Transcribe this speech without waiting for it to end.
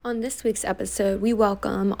On this week's episode, we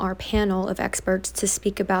welcome our panel of experts to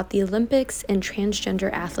speak about the Olympics and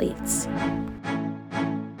transgender athletes.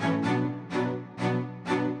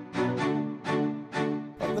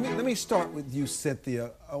 Let me start with you,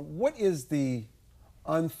 Cynthia. What is the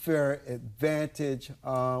unfair advantage?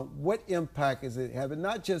 What impact is it having,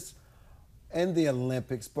 not just in the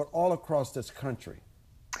Olympics, but all across this country?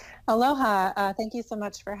 Aloha. Thank you so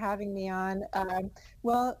much for having me on.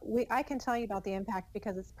 I can tell you about the impact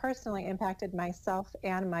because it's personally impacted myself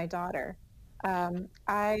and my daughter.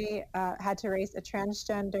 I had to race a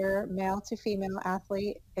transgender male to female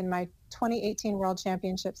athlete in my 2018 World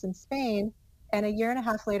Championships in Spain. And a year and a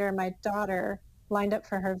half later, my daughter lined up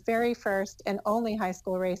for her very first and only high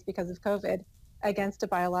school race because of COVID against a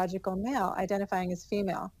biological male identifying as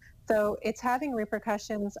female. So it's having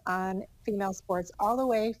repercussions on female sports all the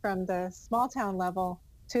way from the small town level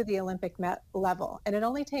to the Olympic level. And it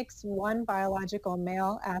only takes one biological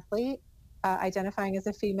male athlete identifying as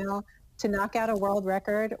a female to knock out a world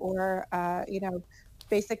record or,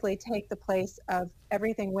 basically take the place of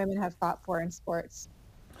everything women have fought for in sports.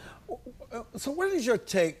 So what is your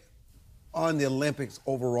take on the Olympics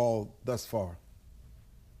overall thus far?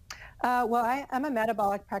 I'm a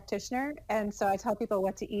metabolic practitioner, and so I tell people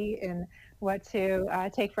what to eat and what to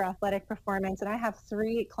take for athletic performance. And I have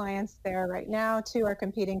 3 clients there right now. 2 are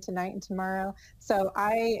competing tonight and tomorrow. So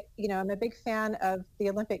I'm a big fan of the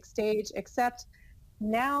Olympic stage, except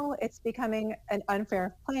now it's becoming an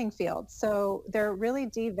unfair playing field. So they're really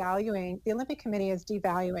devaluing, the Olympic Committee is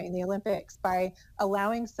devaluing the Olympics by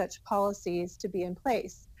allowing such policies to be in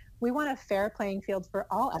place. We want a fair playing field for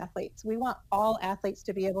all athletes. We want all athletes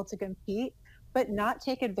to be able to compete, but not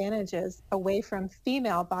take advantages away from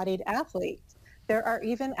female-bodied athletes. There are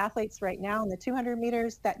even athletes right now in the 200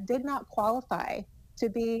 meters that did not qualify to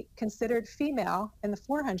be considered female in the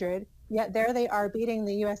 400, yet there they are beating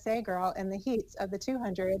the USA girl in the heats of the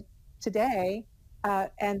 200 today,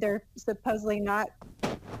 and they're supposedly not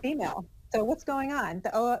female. So what's going on?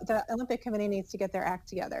 The Olympic Committee needs to get their act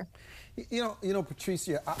together.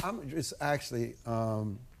 Patricia, I'm just actually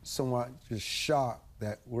somewhat just shocked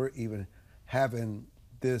that we're even having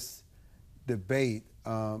this debate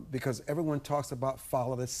because everyone talks about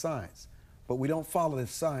follow the science, but we don't follow the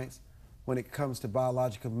science when it comes to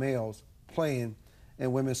biological males playing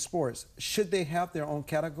in women's sports. Should they have their own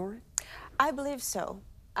category? I believe so.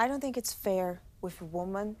 I don't think it's fair with a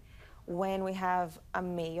woman when we have a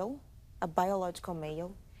male, a biological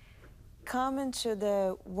male, come into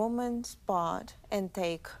the woman's spot and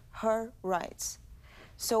take her rights.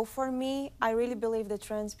 So for me, I really believe that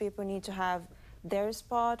trans people need to have their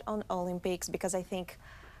spot on Olympics because I think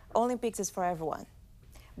Olympics is for everyone.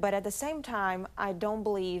 But at the same time, I don't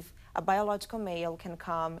believe a biological male can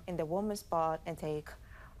come in the woman's spot and take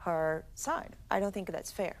her side. I don't think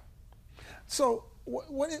that's fair. So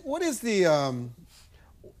what is the,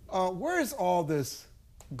 where is all this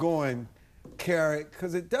going, Carrie?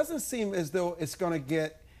 Because it doesn't seem as though it's going to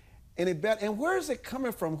get any better. And where is it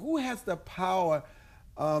coming from? Who has the power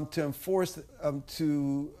to enforce,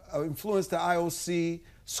 to influence the IOC,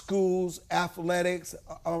 schools, athletics,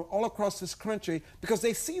 all across this country? Because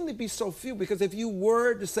they seem to be so few. Because if you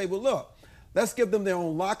were to say, well, look, let's give them their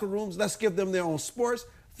own locker rooms, let's give them their own sports,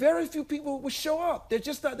 very few people would show up. There's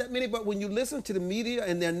just not that many. But when you listen to the media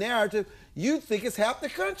and their narrative, you think it's half the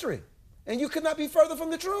country. And you could not be further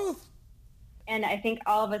from the truth. And I think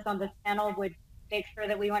all of us on this panel would make sure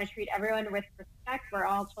that we want to treat everyone with respect. We're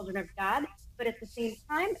all children of God. But at the same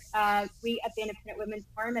time, we at the Independent Women's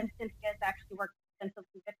Forum, and Cynthia has actually worked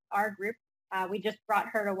extensively with our group. We just brought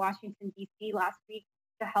her to Washington, D.C. last week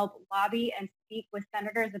to help lobby and speak with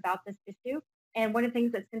senators about this issue. And one of the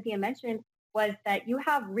things that Cynthia mentioned was that you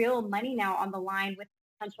have real money now on the line with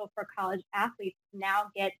potential for college athletes to now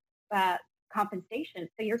get compensation.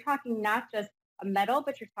 So you're talking not just a medal,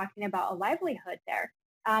 but you're talking about a livelihood there.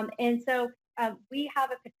 We have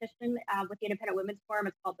a petition with the Independent Women's Forum.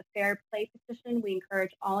 It's called the Fair Play Petition. We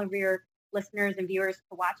encourage all of your listeners and viewers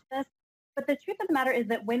to watch this. But the truth of the matter is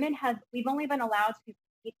that we've only been allowed to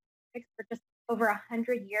compete for just over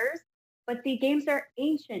 100 years, but the games are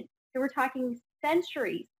ancient. So we're talking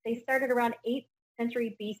centuries. They started around 8th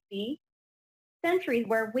century BC, centuries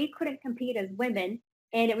where we couldn't compete as women.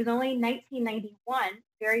 And it was only 1991,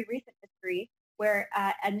 very recent history, where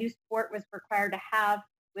a new sport was required to have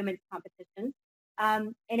women's competitions.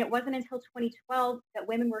 And it wasn't until 2012 that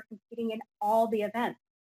women were competing in all the events.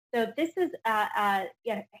 So this is a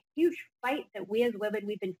huge fight that we as women,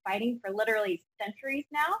 we've been fighting for literally centuries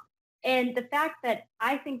now. And the fact that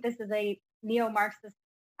I think this is a neo-Marxist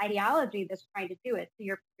ideology that's trying to do it. So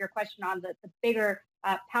your question on the bigger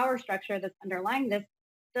power structure that's underlying this,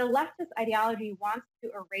 The leftist ideology wants to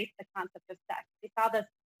erase the concept of sex. We saw this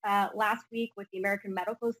last week with the American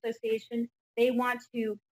Medical Association. They want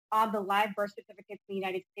to, on the live birth certificates in the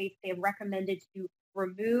United States, they have recommended to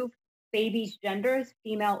remove babies' genders,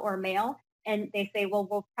 female or male. And they say, well,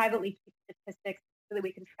 we'll privately keep statistics so that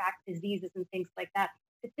we can track diseases and things like that.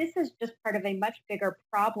 But this is just part of a much bigger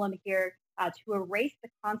problem here to erase the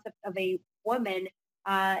concept of a woman,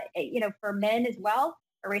 for men as well,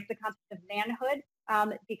 erase the concept of manhood,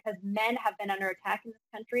 because men have been under attack in this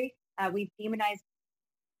country. We've demonized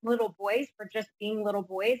little boys for just being little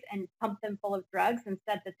boys and pumped them full of drugs and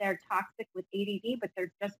said that they're toxic with ADD, but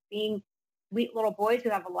they're just being sweet little boys who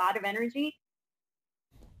have a lot of energy.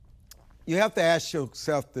 You have to ask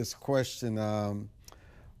yourself this question,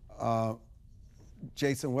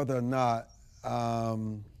 Jason, whether or not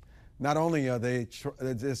only are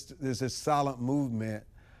there's this silent movement,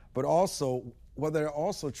 but also whether they're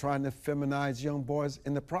also trying to feminize young boys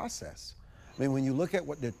in the process. I mean, when you look at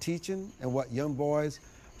what they're teaching and what young boys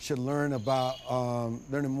should learn about,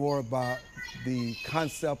 learning more about the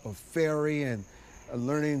concept of fairy and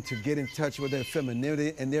learning to get in touch with their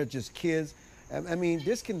femininity, and they're just kids. I mean,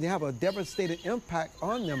 this can have a devastating impact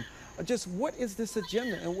on them. Just what is this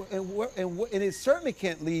agenda? And it certainly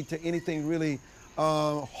can't lead to anything really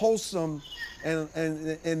wholesome,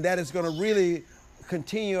 and that is going to really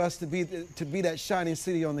continue us to be that shining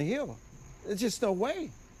city on the hill. There's just no way.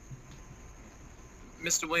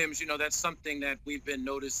 Mr. Williams, that's something that we've been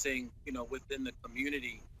noticing, within the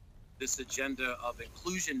community, this agenda of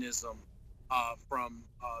inclusionism from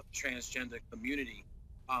the transgender community.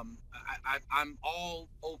 I'm all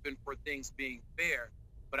open for things being fair,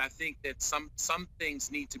 but I think that some things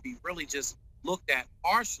need to be really just looked at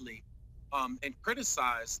harshly and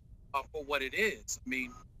criticized for what it is. I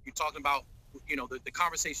mean, you're talking about, the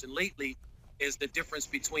conversation lately is the difference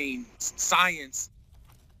between science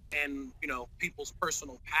and, people's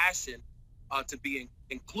personal passion to be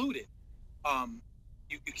included.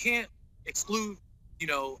 You can't exclude,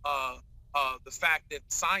 the fact that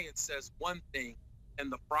science says one thing in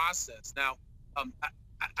the process. Now,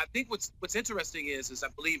 I think what's interesting is I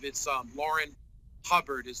believe it's Lauren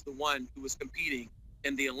Hubbard is the one who was competing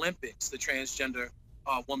in the Olympics, the transgender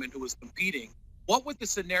woman who was competing. What would the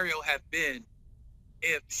scenario have been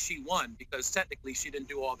if she won? Because technically she didn't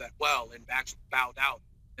do all that well and actually bowed out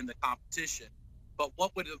in the competition. But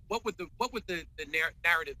what would the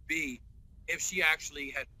narrative be if she actually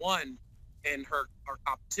had won in her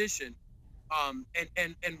competition?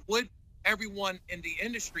 And would everyone in the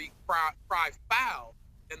industry cry foul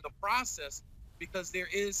in the process? Because there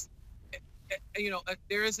is,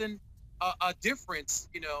 there isn't a difference,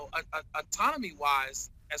 autonomy wise,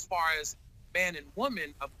 as far as man and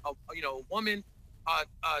woman. A woman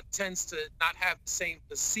tends to not have the same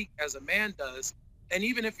physique as a man does. And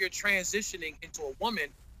even if you're transitioning into a woman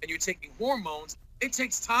and you're taking hormones, it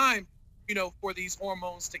takes time, for these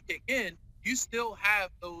hormones to kick in. You still have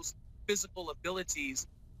those physical abilities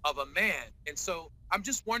of a man. And so I'm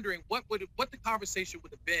just wondering what the conversation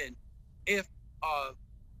would have been if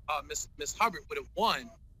Miss Hubbard would have won,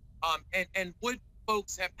 and would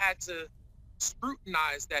folks have had to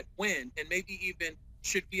scrutinize that win, and maybe even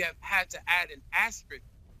should we have had to add an asterisk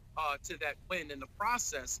to that win in the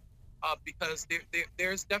process, because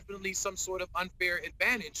there's definitely some sort of unfair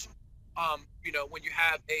advantage, when you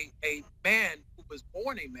have a man who was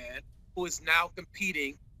born a man who is now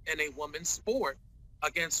competing in a women's sport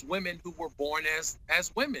against women who were born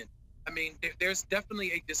as women. I mean, there's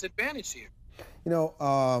definitely a disadvantage here.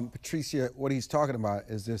 Patricia, what he's talking about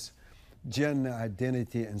is this gender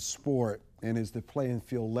identity in sport, and is the playing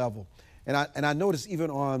field level. And I noticed even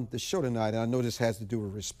on the show tonight, and I know this has to do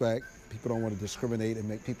with respect. People don't want to discriminate and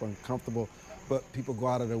make people uncomfortable, but people go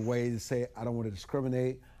out of their way to say, I don't want to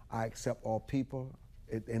discriminate. I accept all people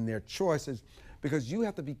in their choices. Because you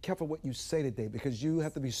have to be careful what you say today, because you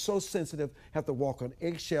have to be so sensitive, have to walk on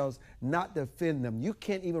eggshells, not to offend them. You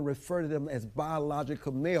can't even refer to them as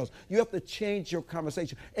biological males. You have to change your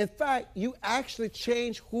conversation. In fact, you actually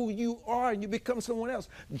change who you are and you become someone else,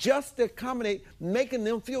 just to accommodate making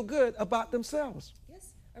them feel good about themselves.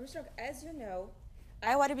 Yes, Armstrong, as you know,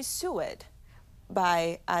 I want to be sued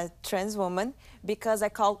by a trans woman because I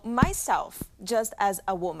call myself just as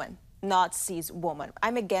a woman, not cis woman.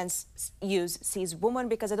 I'm against use cis woman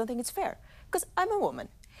because I don't think it's fair, because I'm a woman.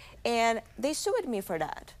 And they sued me for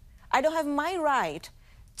that. I don't have my right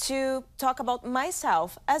to talk about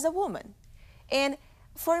myself as a woman. And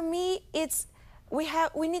for me,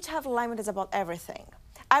 we need to have alignment about everything.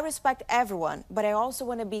 I respect everyone, but I also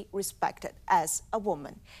want to be respected as a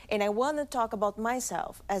woman. And I want to talk about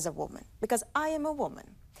myself as a woman because I am a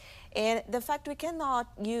woman. And the fact we cannot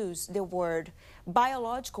use the word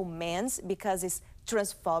biological men's because it's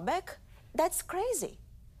transphobic, that's crazy.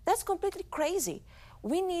 That's completely crazy.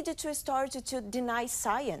 We need to start to deny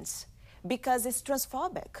science because it's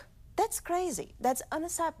transphobic. That's crazy. That's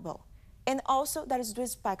unacceptable. And also, that is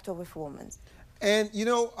disrespectful with women. And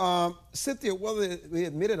Cynthia, whether we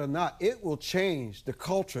admit it or not, it will change the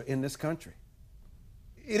culture in this country.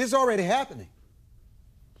 It is already happening.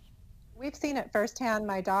 We've seen it firsthand.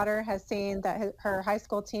 My daughter has seen that her high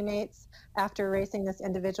school teammates, after racing this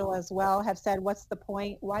individual as well, have said, what's the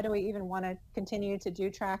point? Why do we even want to continue to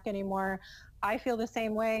do track anymore? I feel the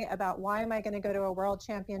same way about why am I going to go to a world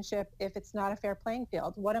championship if it's not a fair playing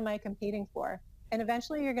field? What am I competing for? And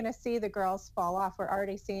eventually you're going to see the girls fall off. We're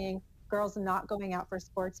already seeing girls not going out for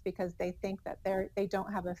sports because they think that they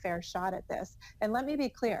don't have a fair shot at this. And let me be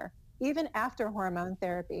clear, even after hormone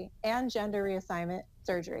therapy and gender reassignment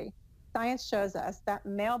surgery, science shows us that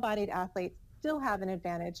male-bodied athletes still have an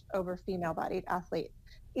advantage over female-bodied athletes,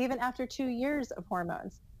 even after 2 years of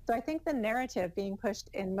hormones. So I think the narrative being pushed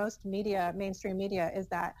in most media, mainstream media, is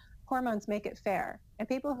that hormones make it fair. And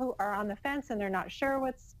people who are on the fence and they're not sure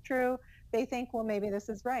what's true, they think, well, maybe this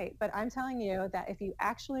is right. But I'm telling you that if you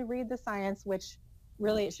actually read the science, which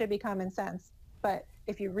really it should be common sense, but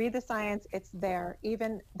if you read the science, it's there,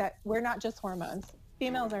 even that we're not just hormones.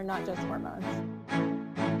 Females are not just hormones.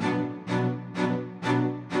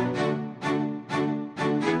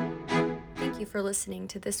 Thank you for listening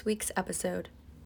to this week's episode.